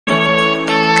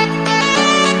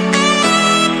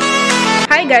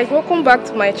guys, welcome back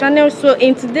to my channel. So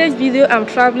in today's video I'm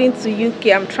traveling to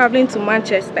UK. I'm traveling to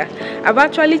Manchester. I've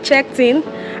actually checked in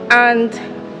and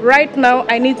right now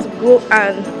I need to go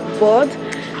and board.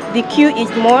 The queue is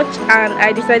much and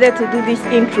I decided to do this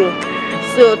intro.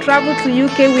 So travel to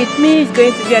UK with me is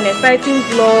going to be an exciting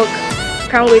vlog.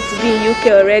 Can't wait to be in UK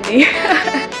already.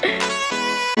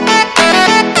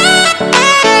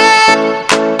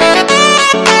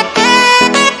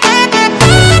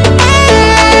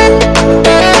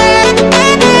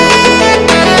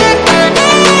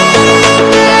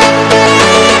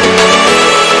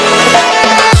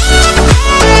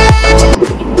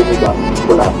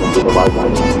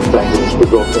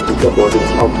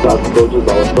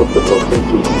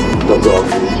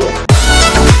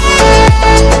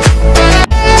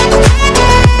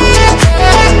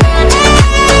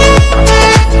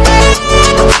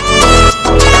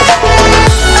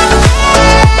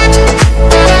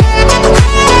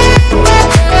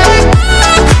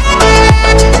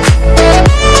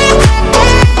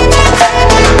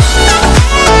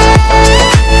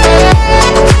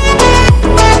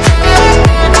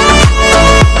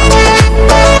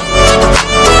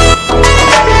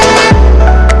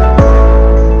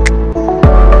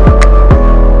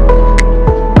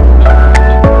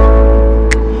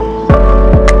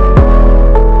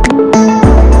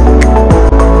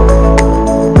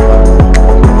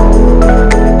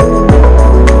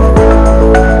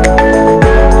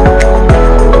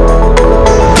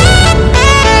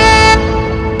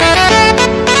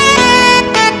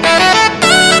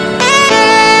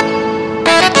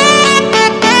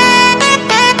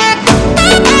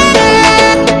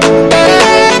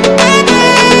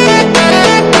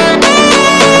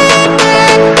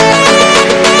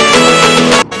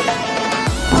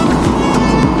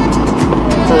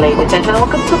 Ladies and gentlemen,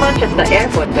 welcome to Manchester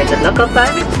Airport where the local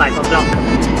time is 5 o'clock.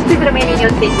 Please remain in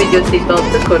your seat with your seatbelt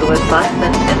secured with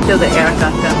fastened until the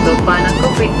aircraft comes to a final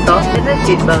complete stop and the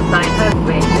seatbelt sign has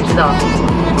been switched off.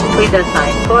 Please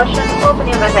assign caution, open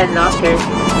your overhead lockers,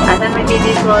 as an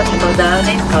immediate watch for down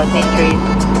and out entries.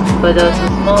 For those who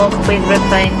smoke, please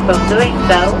refrain from doing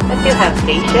so as you have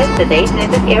leisure the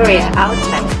designated area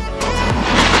outside.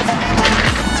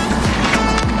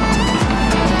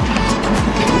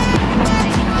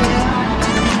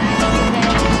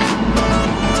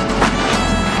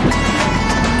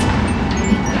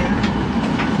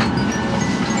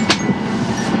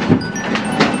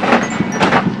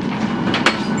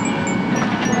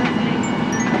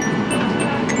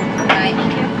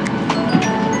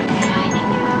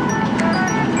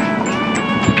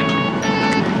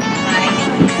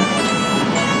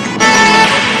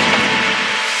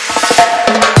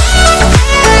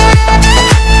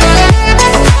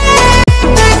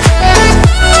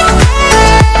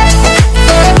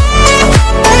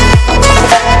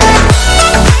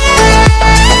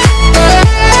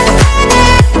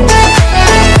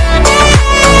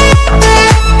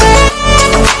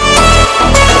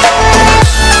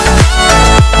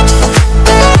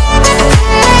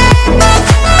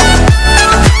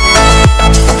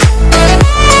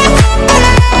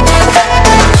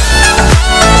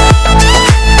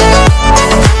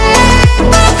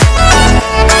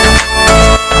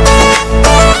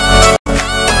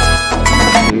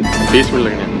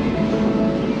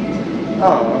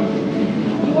 Oh.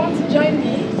 You want to join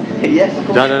me? Yes, of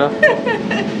course.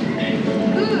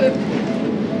 Good.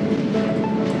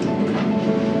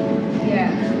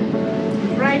 Yeah.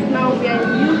 Right now we are in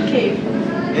UK.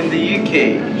 In the UK?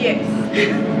 Yes.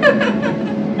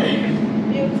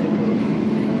 Beautiful.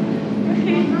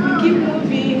 Okay, we keep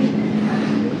moving.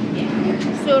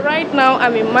 So right now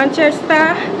I'm in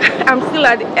Manchester. I'm still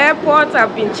at the airport.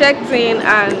 I've been checked in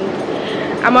and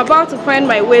I'm about to find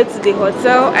my way to the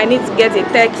hotel. I need to get a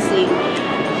taxi.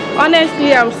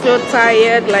 Honestly, I'm so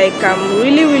tired. Like, I'm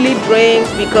really drained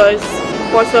because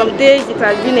for some days it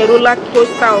has been a roller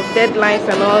coaster of deadlines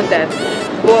and all that.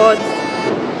 But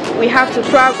we have to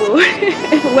travel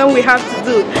when we have to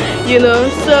do, you know.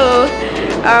 So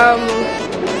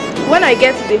when I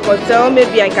get to the hotel,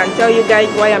 maybe I can tell you guys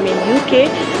why I'm in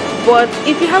UK. But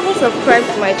if you haven't subscribed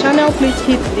to my channel, please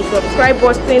hit the subscribe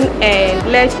button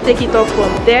and let's take it off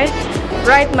from there.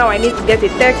 Right now I need to get a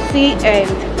taxi and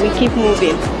we keep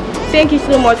moving. Thank you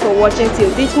so much for watching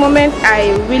till this moment. I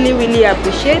really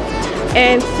appreciate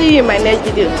and see you in my next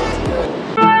video.